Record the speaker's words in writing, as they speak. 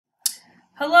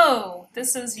Hello,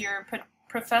 this is your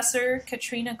Professor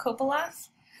Katrina Kopelath,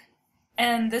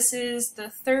 and this is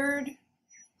the third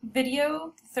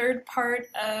part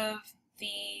of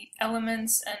the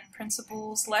Elements and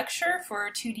Principles lecture for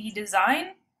 2D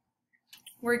design.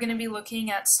 We're going to be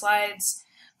looking at slides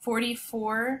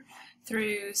 44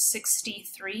 through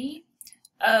 63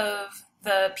 of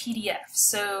the PDF.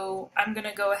 So I'm going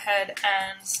to go ahead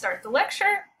and start the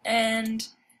lecture, and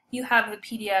you have the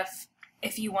PDF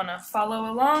if you want to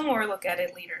follow along or look at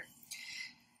it later.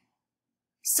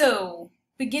 So,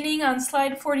 beginning on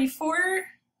slide 44,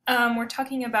 we're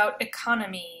talking about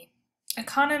economy.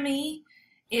 Economy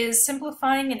is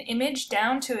simplifying an image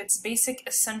down to its basic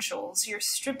essentials. You're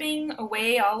stripping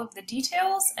away all of the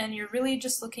details and you're really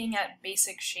just looking at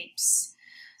basic shapes.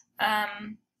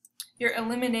 You're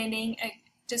eliminating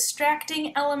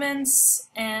distracting elements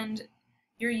and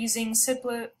you're using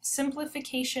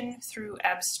simplification through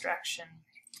abstraction.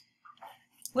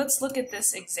 Let's look at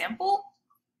this example.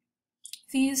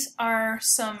 These are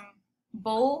some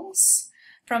bowls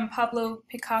from Pablo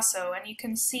Picasso, and you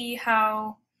can see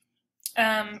how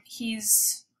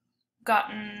he's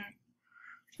gotten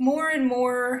more and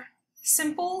more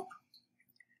simple,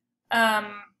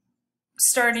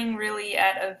 starting really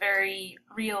at a very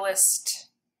realist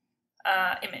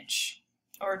image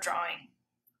or drawing.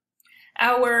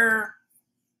 Our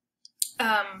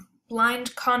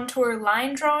blind contour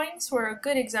line drawings were a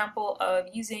good example of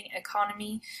using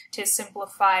economy to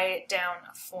simplify down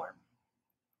a form.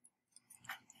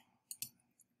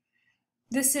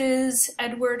 This is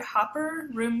Edward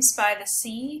Hopper, Rooms by the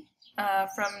Sea,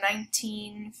 from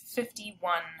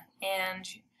 1951, and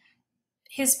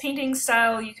his painting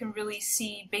style, you can really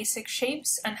see basic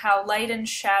shapes and how light and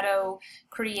shadow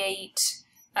create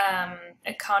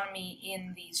economy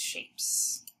in these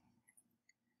shapes.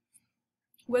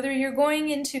 Whether you're going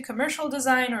into commercial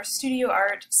design or studio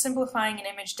art, simplifying an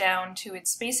image down to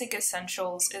its basic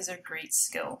essentials is a great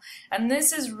skill. And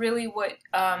this is really what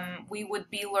we would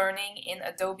be learning in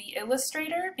Adobe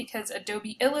Illustrator, because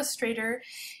Adobe Illustrator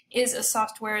is a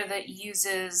software that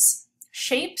uses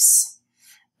shapes.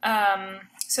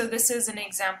 So this is an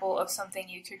example of something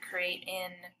you could create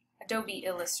in Adobe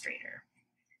Illustrator.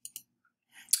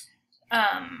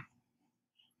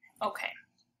 Okay.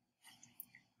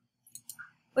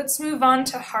 Let's move on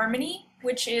to harmony,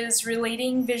 which is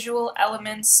relating visual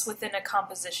elements within a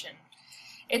composition.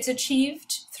 It's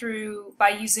achieved by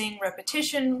using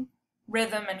repetition,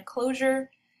 rhythm, and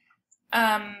closure.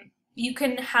 You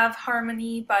can have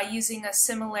harmony by using a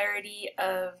similarity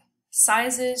of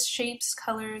sizes, shapes,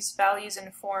 colors, values,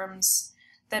 and forms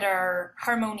that are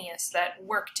harmonious, that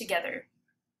work together.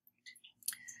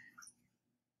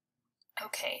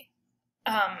 Okay.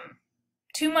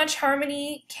 Too much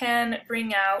harmony can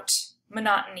bring out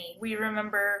monotony. We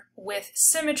remember with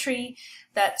symmetry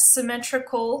that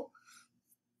symmetrical,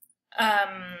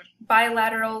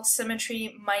 bilateral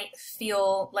symmetry might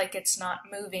feel like it's not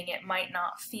moving. It might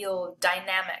not feel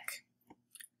dynamic.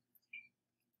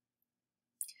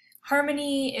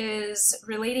 Harmony is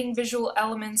relating visual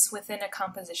elements within a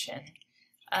composition.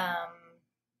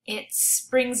 It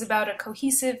brings about a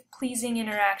cohesive, pleasing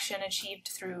interaction achieved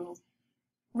through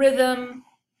rhythm,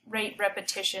 rate,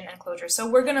 repetition, and closure. So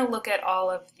we're going to look at all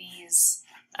of these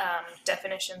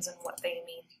definitions and what they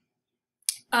mean.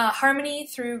 Harmony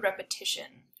through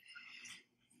repetition.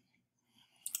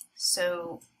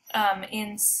 So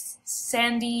in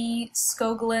Sandy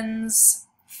Skoglund's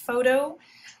photo,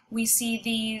 we see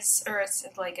these, or it's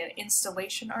like an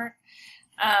installation art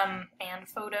and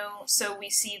photo. So we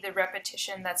see the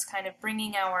repetition that's kind of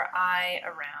bringing our eye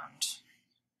around.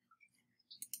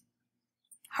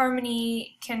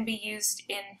 Harmony can be used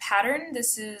in pattern.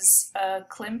 This is a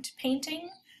Klimt painting,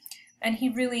 and he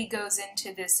really goes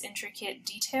into this intricate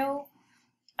detail.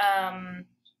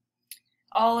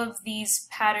 All of these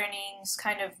patternings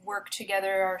kind of work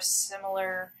together, are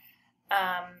similar,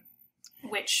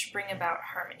 which bring about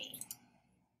harmony.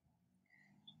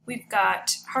 We've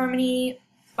got harmony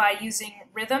by using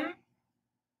rhythm.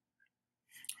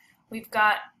 We've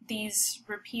got these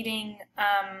repeating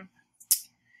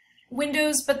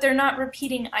windows, but they're not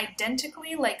repeating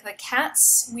identically like the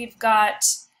cats. We've got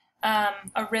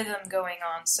a rhythm going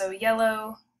on. So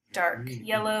yellow, dark,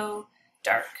 yellow,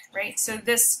 dark, right? So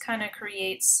this kind of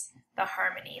creates the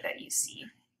harmony that you see.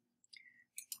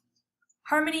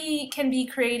 Harmony can be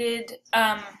created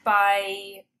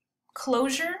by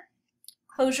closure.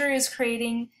 Closure is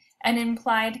creating an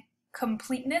implied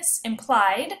completeness,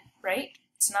 implied, right?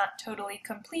 It's not totally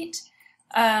complete,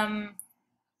 by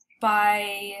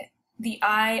the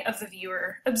eye of the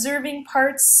viewer, observing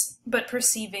parts but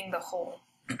perceiving the whole.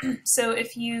 So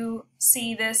if you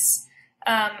see this,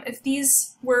 if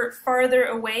these were farther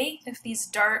away, if these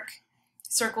dark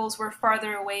circles were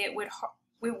farther away, it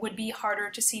would be harder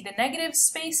to see the negative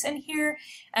space in here,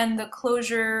 and the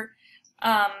closure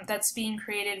that's being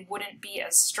created wouldn't be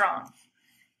as strong.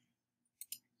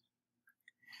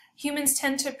 Humans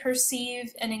tend to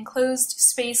perceive an enclosed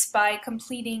space by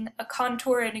completing a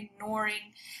contour and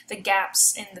ignoring the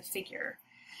gaps in the figure.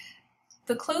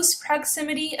 The close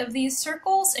proximity of these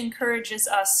circles encourages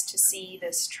us to see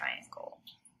this triangle.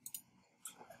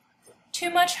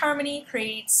 Too much harmony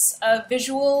creates a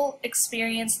visual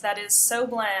experience that is so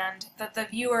bland that the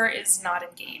viewer is not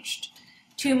engaged.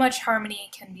 Too much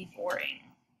harmony can be boring.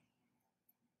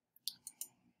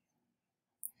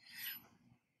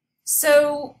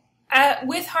 So,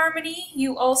 with harmony,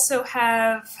 you also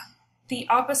have the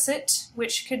opposite,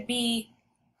 which could be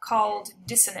called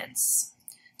dissonance.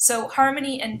 So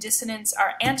harmony and dissonance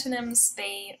are antonyms,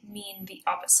 they mean the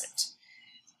opposite.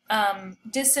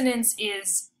 Dissonance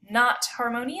is not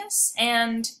harmonious,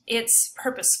 and it's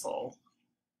purposeful.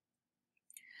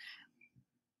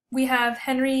 We have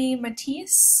Henri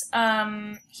Matisse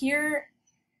here,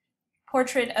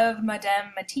 portrait of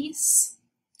Madame Matisse.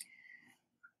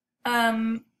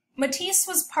 Matisse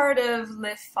was part of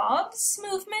Les Fauves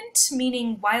movement,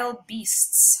 meaning wild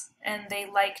beasts, and they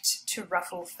liked to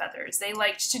ruffle feathers. They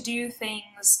liked to do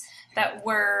things that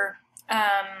were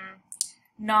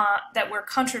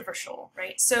controversial,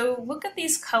 right? So look at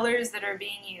these colors that are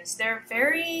being used. They're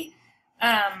very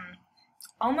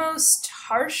almost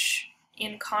harsh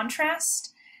in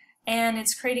contrast, and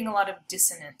it's creating a lot of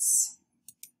dissonance.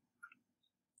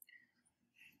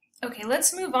 Okay,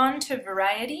 let's move on to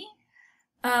variety,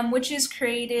 which is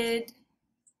created,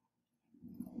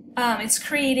 it's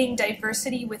creating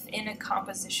diversity within a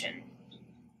composition.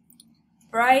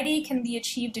 Variety can be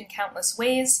achieved in countless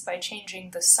ways by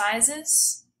changing the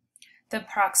sizes, the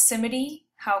proximity,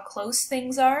 how close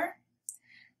things are,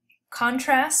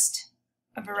 contrast,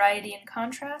 a variety in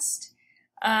contrast,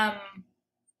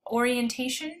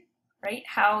 orientation, right,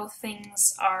 how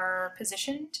things are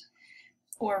positioned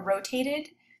or rotated,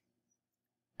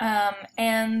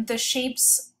 and the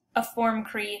shapes a form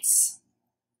creates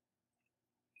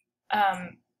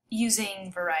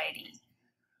using variety.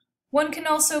 One can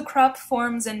also crop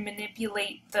forms and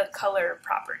manipulate the color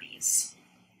properties.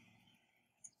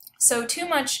 So too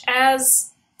much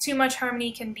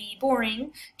harmony can be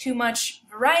boring, too much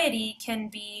variety can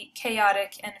be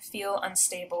chaotic and feel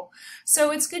unstable.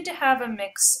 So it's good to have a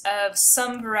mix of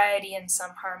some variety and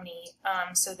some harmony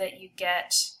so that you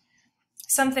get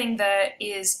something that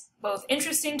is both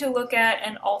interesting to look at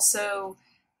and also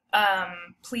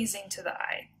pleasing to the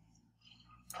eye.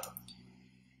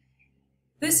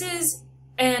 This is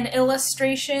an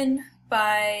illustration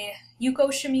by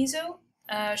Yuko Shimizu.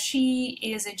 She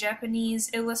is a Japanese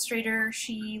illustrator.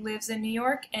 She lives in New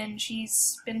York and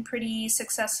she's been pretty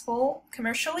successful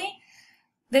commercially.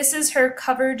 This is her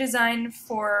cover design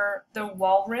for the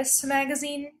Walrus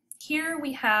magazine. Here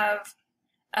we have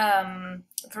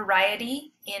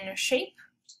variety in shape.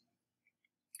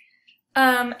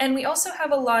 And we also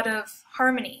have a lot of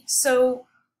harmony. So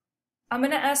I'm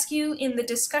going to ask you in the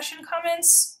discussion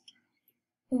comments,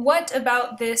 what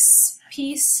about this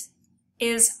piece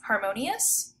is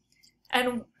harmonious?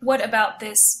 And what about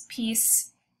this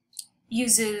piece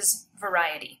uses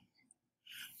variety?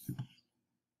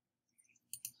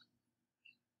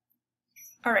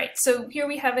 All right, so here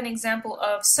we have an example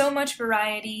of so much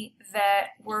variety that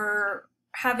we're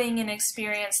having an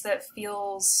experience that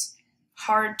feels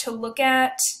hard to look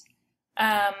at,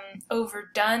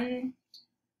 overdone,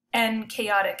 and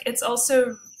chaotic. It's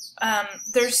also,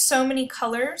 there's so many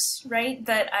colors, right,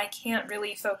 that I can't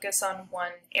really focus on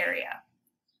one area.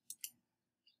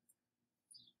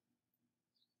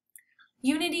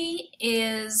 Unity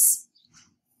is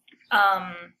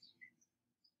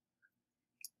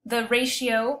the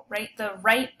ratio, right, the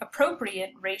right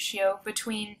appropriate ratio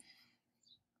between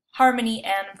harmony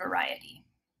and variety.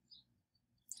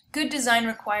 Good design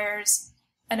requires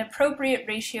an appropriate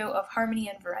ratio of harmony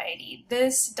and variety.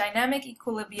 This dynamic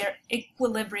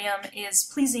equilibrium is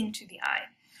pleasing to the eye.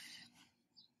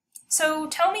 So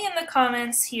tell me in the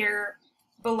comments here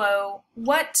below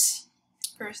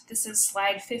first this is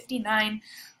slide 59,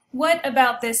 what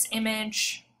about this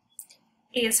image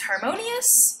is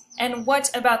harmonious and what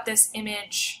about this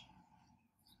image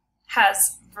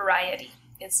has variety,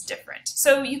 it's different.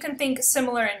 So you can think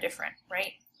similar and different,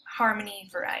 right? Harmony,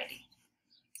 variety.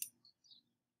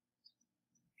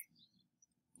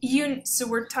 So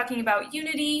we're talking about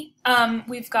unity.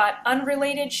 We've got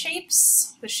unrelated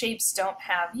shapes. The shapes don't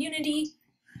have unity.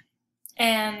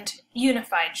 and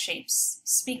unified shapes,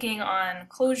 speaking on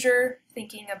closure,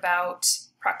 thinking about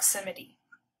proximity.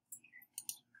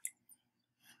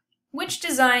 Which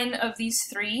design of these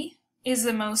three is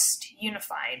the most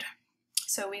unified?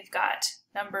 So we've got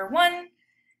number 1,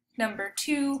 number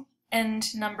 2, and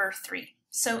number 3.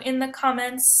 So in the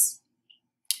comments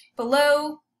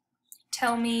below,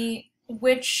 tell me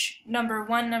which number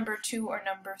 1, number 2, or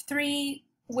number 3,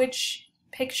 which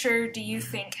picture do you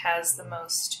think has the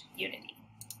most unity?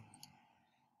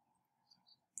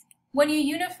 When you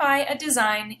unify a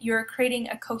design, you're creating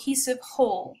a cohesive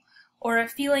whole, or a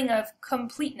feeling of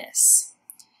completeness.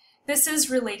 This is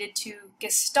related to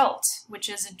Gestalt, which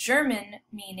is a German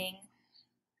meaning.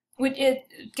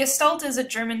 Gestalt is a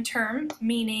German term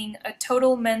meaning a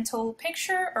total mental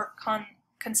picture or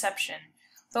conception.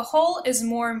 The whole is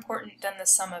more important than the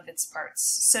sum of its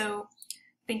parts. So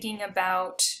thinking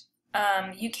about,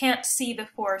 you can't see the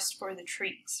forest for the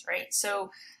trees, right? So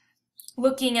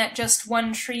looking at just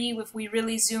one tree, if we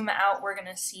really zoom out, we're going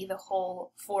to see the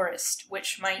whole forest,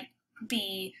 which might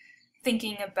be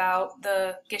thinking about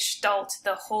the Gestalt,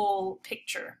 the whole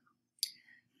picture,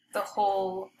 the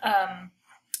whole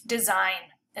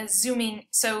design, as zooming.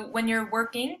 So when you're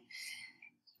working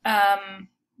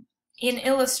in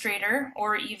Illustrator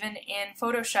or even in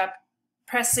Photoshop,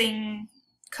 pressing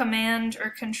Command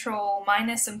or Control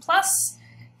minus and plus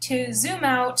to zoom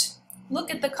out,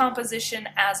 look at the composition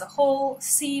as a whole,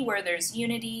 see where there's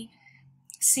unity,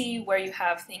 see where you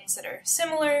have things that are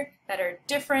similar, that are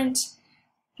different,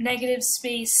 negative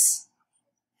space,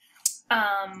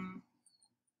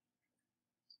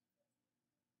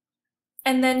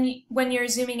 and then when you're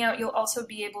zooming out, you'll also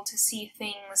be able to see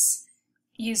things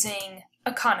using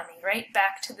economy, right?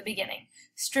 Back to the beginning,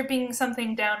 stripping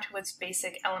something down to its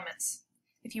basic elements.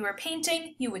 If you were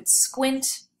painting, you would squint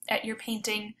at your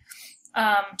painting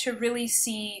to really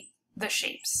see the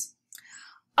shapes.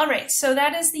 All right, so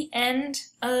that is the end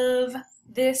of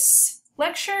this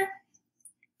lecture.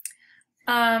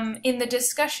 In the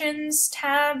discussions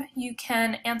tab, you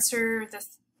can answer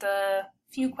the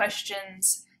few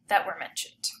questions that were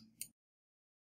mentioned.